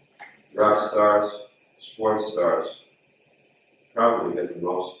 Rock stars, sports stars, probably get the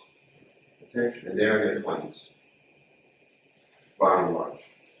most attention, and they're in their 20s, by and large.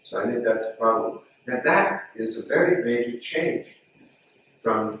 So I think that's probably, now that is a very major change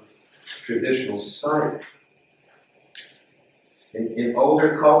from traditional society. In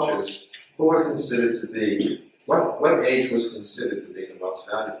older cultures, who were considered to be, what age was considered to be the most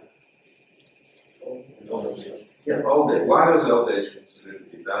valuable? Yeah, old age. Why was old age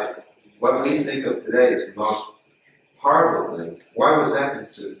considered to be valuable? What we think of today as the most horrible thing, why was that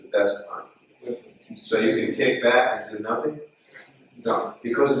considered the best time? So you can kick back and do nothing? No,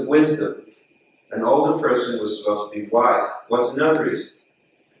 because of wisdom. An older person was supposed to be wise. What's another reason?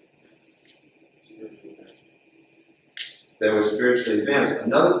 They were spiritually advanced.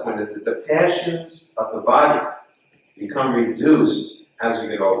 Another point is that the passions of the body become reduced as you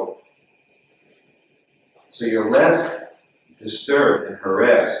get older. So you're less disturbed and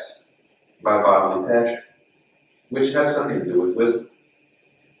harassed by bodily passion, which has something to do with wisdom.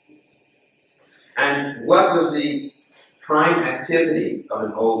 And what was the prime activity of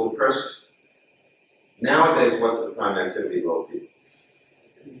an older person? Nowadays, what's the prime activity of old people?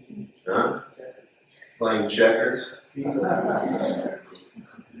 Huh? Playing checkers? That's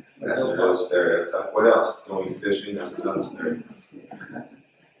another stereotype. What else? Going fishing? That's another stereotype.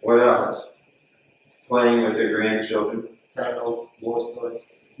 What else? Playing with their grandchildren? Telling those war stories.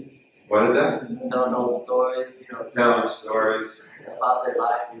 What is that? Telling those stories, Telling stories. about their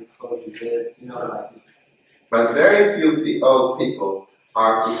life and supposed to live, like. But very few old people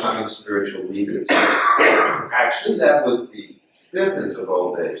are becoming spiritual leaders. Actually, that was the business of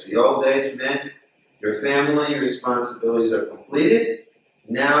old age. The old age meant your family responsibilities are completed.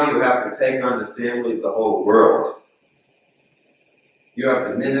 Now you have to take on the family of the whole world. You have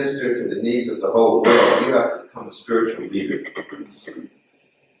to minister to the needs of the whole world. You have to become a spiritual leader.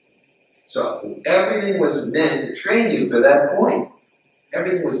 So everything was meant to train you for that point.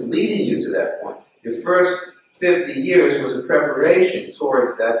 Everything was leading you to that point. Your first 50 years was a preparation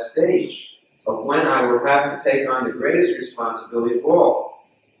towards that stage of when I will have to take on the greatest responsibility of all.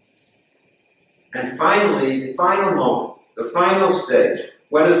 And finally, the final moment, the final stage.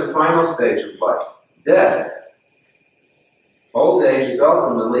 What is the final stage of life? Death. Old age is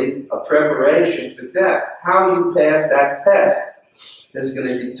ultimately a preparation for death. How you pass that test is going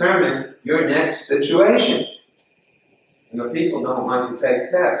to determine your next situation. You know, people don't like to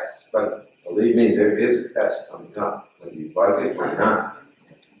take tests, but believe me, there is a test coming up, whether you like it or not.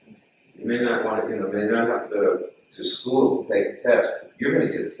 You may not want to, may not have to go to school to take a test. You're going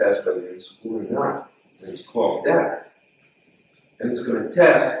to get a test whether you're in school or not. And it's called death. And it's going to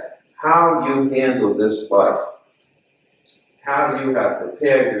test how you handle this life. How you have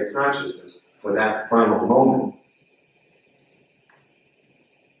prepared your consciousness for that final moment.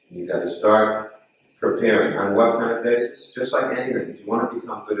 You've got to start preparing. On what kind of basis? Just like anything. If you want to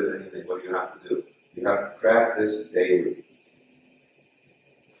become good at anything, what do you have to do? You have to practice daily.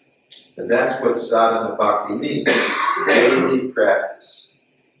 And that's what sadhana bhakti means. Daily practice.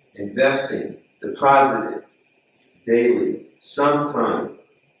 Investing, depositing, daily, some time,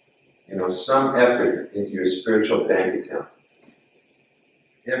 some effort into your spiritual bank account.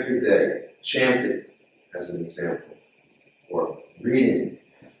 Every day, chanting, as an example, or reading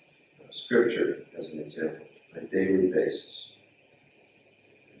scripture, as an example, on a daily basis.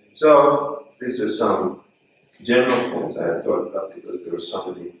 So, these are some general points I have thought about because there were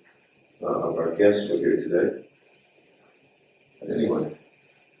so many of our guests who are here today. But anyway,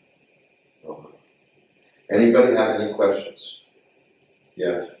 anybody have any questions?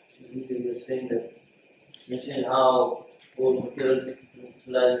 Yes. You were saying that, mentioning how all material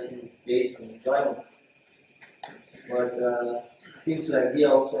civilization is based on enjoyment. But it seems like we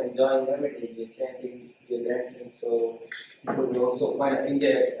are also enjoying everything. We're chanting, we're dancing, so people will also point a finger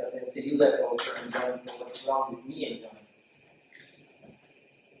at us and say, you guys are also enjoying, so what's wrong with me enjoying?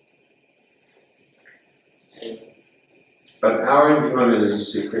 But our enjoyment is to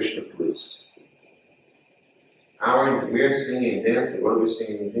see Krishna pleased. We're singing and dancing. What are we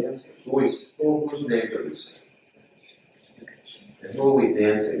singing and dancing? Whose name are we singing? And who are we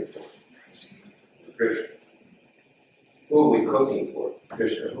dancing for? Krishna. Who are we cooking for?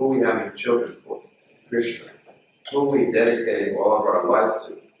 Krishna. Who are we having children for? Krishna. Who are we dedicating all of our life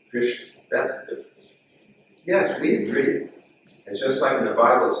to? Krishna. That's the difference. Yes, we agree. It's just like in the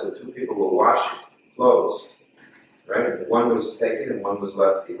Bible said two people were washing clothes. Right? One was taken and one was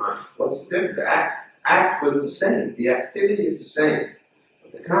left behind. What's the difference? The act was the same. The activity is the same.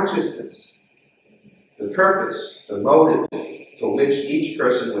 But the consciousness, the purpose, the motive for which each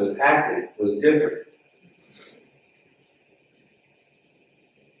person was acting was different.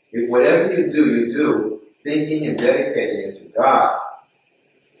 If whatever you do thinking and dedicating it to God,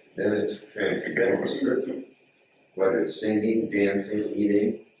 then it's transcendental spiritual. Whether it's singing, dancing,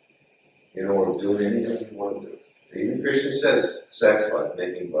 eating, or doing anything you want to do. Even Krishna says sex like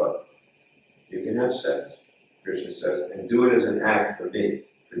making love. You can have sex, Krishna says, and do it as an act for me,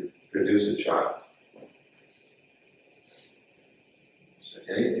 produce a child. So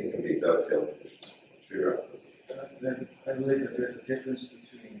anything can be dovetailed with Krishna. Sure. I believe that there's a difference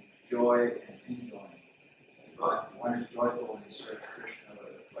between joy and enjoyment. One is joyful when you serve Krishna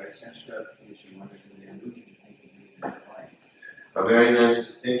by sense gratification, one is in the illusion thinking he's enjoying. A very nice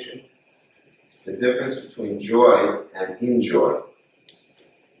distinction. The difference between joy and enjoy.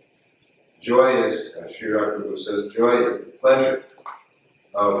 Joy is, Sri Prabhupada says, joy is the pleasure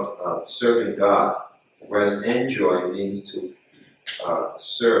of serving God, whereas enjoy means to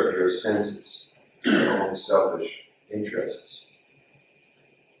serve your senses, your own selfish interests.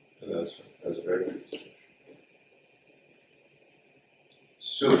 So that's very good.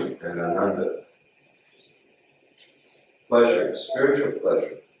 Sukh and Ananda. Pleasure, spiritual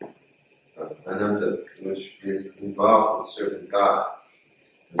pleasure. Ananda, which is involved with serving God.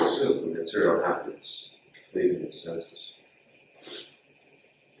 And Sukh, with material happiness, pleasing the senses.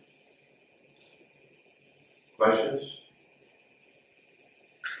 Questions?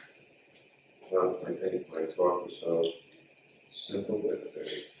 Well, I think my talk was so simple that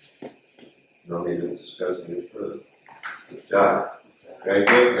no need to discuss it further. Good job. Very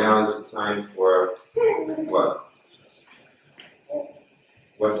good. Now is the time for what?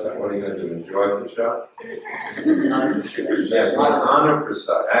 What are you going to do? Enjoy Prasad? Yes, honor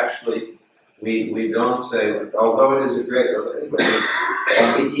Prasad. Actually, we don't say, although it is a great,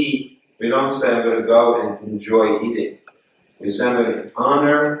 when we eat, we don't say I'm going to go and enjoy eating. We say I'm going to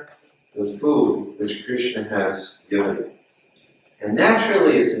honor the food which Krishna has given me. And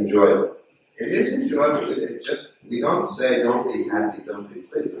naturally it's enjoyable. It is enjoyable. We don't say don't be happy, don't be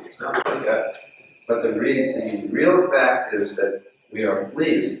pleased. It's not like that. But the real fact is that we are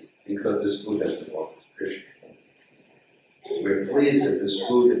pleased because this food has been offered to Krishna. We're pleased that this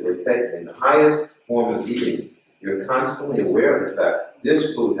food that we're taking, in the highest form of eating, you're constantly aware of the fact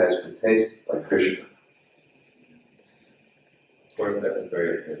this food has been tasted by Krishna. Of course, that's a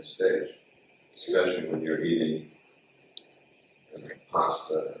very advanced stage, especially when you're eating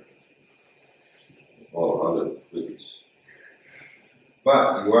pasta, all other goodies.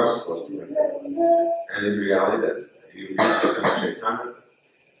 But you are supposed to meditate. And in reality, that's you read Chaitanya,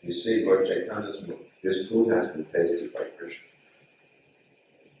 you see Lord Chaitanya's mood. This food has been tasted by Krishna.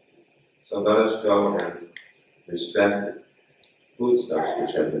 So let us go and respect the foodstuffs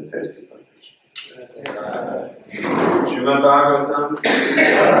which have been tasted by Krishna. Srimad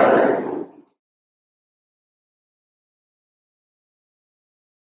Bhagavatam.